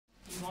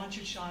want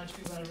your child to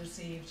be well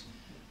received.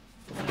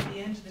 But at the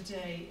end of the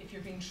day, if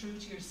you're being true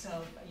to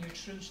yourself and you're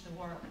true to the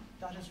work,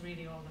 that is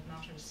really all that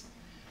matters.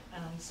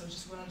 So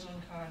just well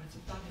done, Carl. It's a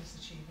fabulous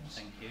achievement.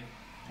 Thank you.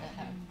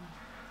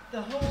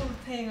 The whole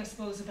thing, I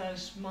suppose,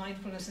 about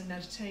mindfulness and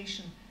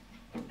meditation,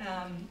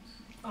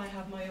 I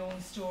have my own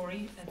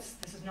story. This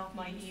is not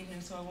my evening,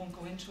 so I won't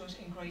go into it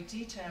in great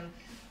detail.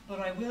 But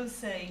I will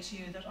say to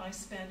you that I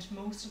spent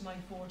most of my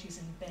 40s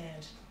in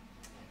bed,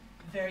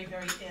 very,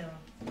 very ill.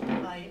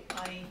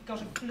 I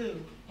got a flu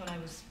when I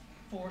was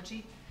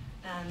 40,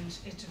 and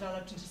it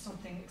developed into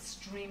something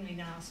extremely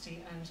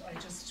nasty, and I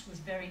just was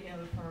very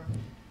ill for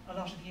a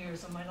lot of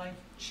years, and my life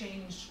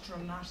changed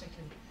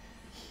dramatically.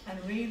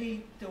 And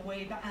really, the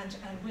way back,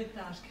 and with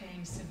that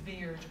came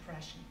severe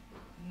depression,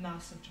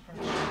 massive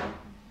depression.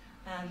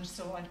 And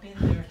so I've been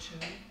there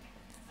too.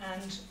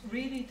 And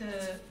really,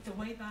 the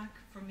way back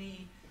for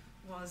me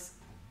was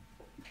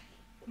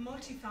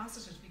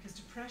multifaceted, because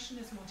depression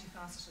is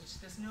multifaceted.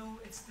 There's no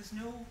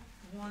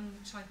one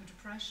type of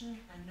depression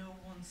and no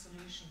one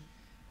solution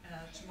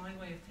to my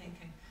way of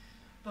thinking.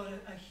 But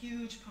a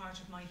huge part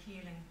of my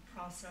healing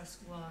process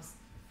was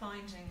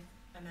finding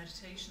a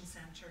meditation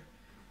centre.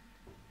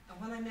 And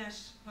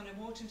when I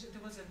walked into,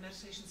 there was a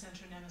meditation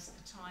centre in Ennis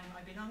at the time.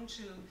 I belonged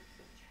to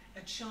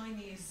a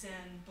Chinese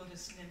Zen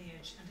Buddhist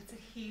lineage, and it's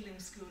a healing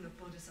school of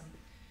Buddhism.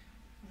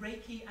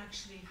 Reiki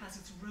actually has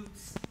its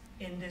roots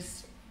in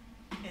this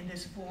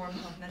form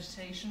of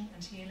meditation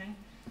and healing.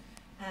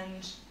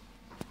 And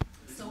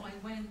so I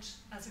went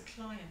as a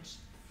client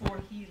for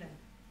healing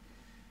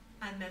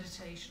and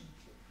meditation.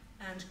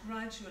 And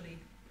gradually,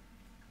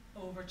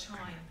 over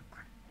time,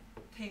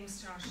 things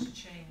started to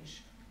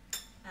change.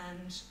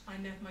 And I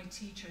met my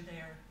teacher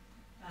there.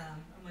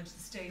 I went to the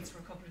States for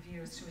a couple of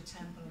years to a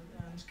temple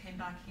and came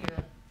back here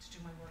to do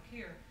my work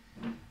here.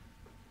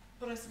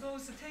 But I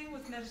suppose the thing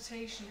with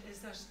meditation is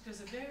that there's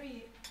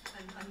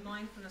and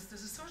mindfulness,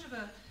 there's a sort of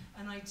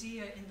an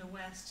idea in the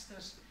West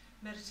that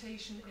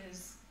meditation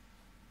is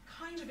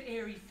kind of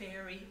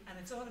airy-fairy, and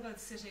it's all about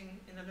sitting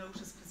in a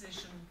lotus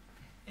position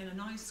in a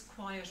nice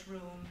quiet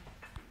room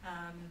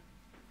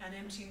and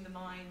emptying the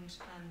mind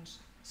and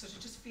sort of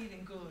just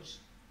feeling good.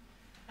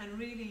 And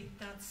really,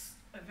 that's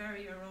a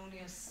very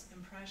erroneous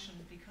impression,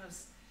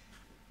 because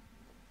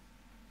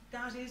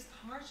that is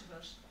part of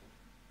it,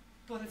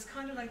 but it's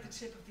kind of like the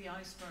tip of the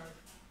iceberg,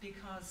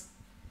 because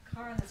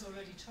Carl has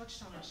already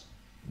touched on it.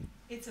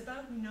 It's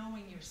about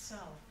knowing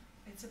yourself.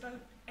 It's about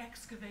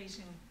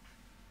excavating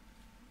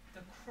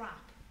the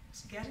crap.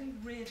 It's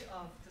getting rid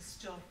of the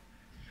stuff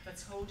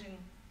that's holding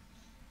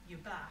you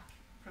back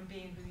from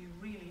being who you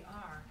really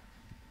are,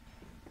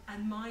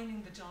 and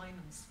mining the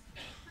diamonds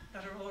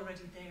that are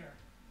already there.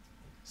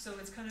 So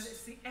it's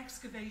the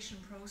excavation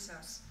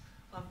process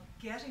of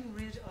getting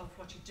rid of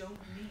what you don't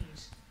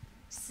need,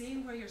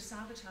 seeing where you're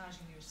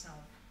sabotaging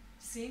yourself,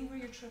 seeing where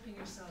you're tripping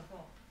yourself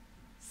up,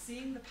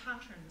 seeing the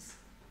patterns,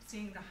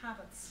 seeing the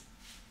habits,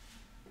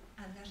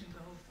 and letting go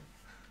of them.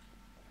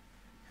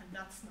 And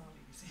that's not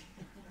easy.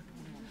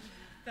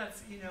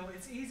 That's,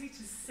 it's easy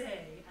to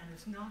say, and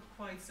it's not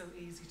quite so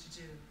easy to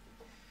do.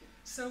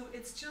 So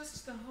it's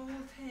just, the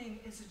whole thing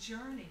is a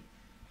journey.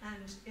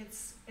 And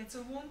it's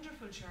a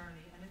wonderful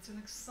journey, and it's an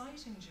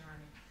exciting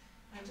journey.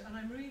 And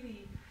I'm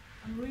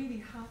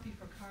really happy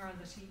for Carl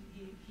that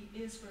he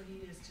is where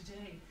he is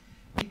today,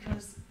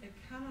 because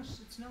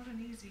it's not an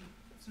easy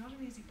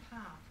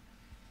path.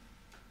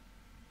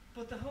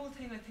 But the whole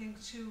thing, I think,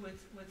 too,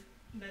 with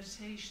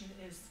meditation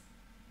is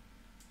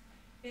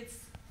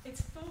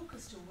it's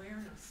focused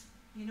awareness.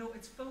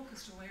 It's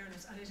focused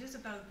awareness, and it is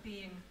about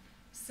being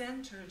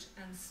centered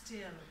and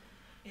still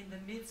in the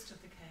midst of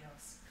the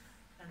chaos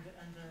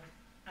and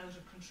the out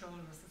of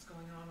controlness that's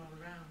going on all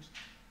around.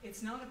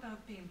 It's not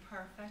about being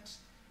perfect.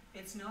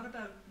 It's not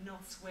about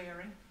not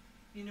swearing.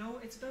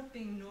 It's about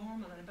being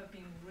normal and about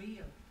being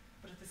real,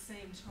 but at the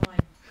same time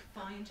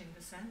finding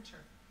the center,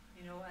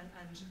 and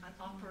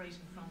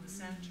operating from the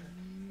center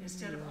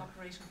instead of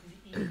operating from the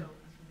ego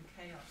and from the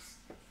chaos.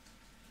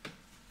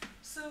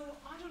 So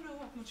I don't know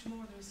what much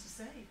more there is to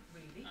say,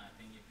 really. I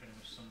think you pretty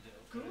much summed it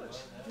up. Good. Well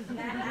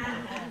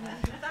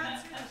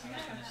That's it. I was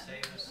going to say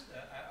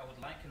I would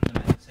liken the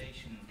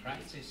meditation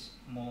practice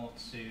more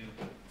to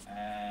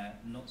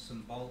nuts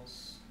and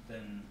bolts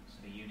than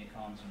sort of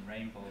unicorns and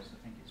rainbows. I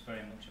think it's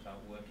very much about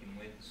working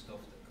with the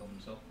stuff that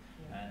comes up.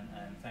 Yeah.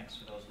 And thanks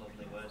for those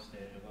lovely words,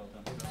 Deirdre. Well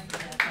done. Thank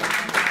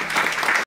you.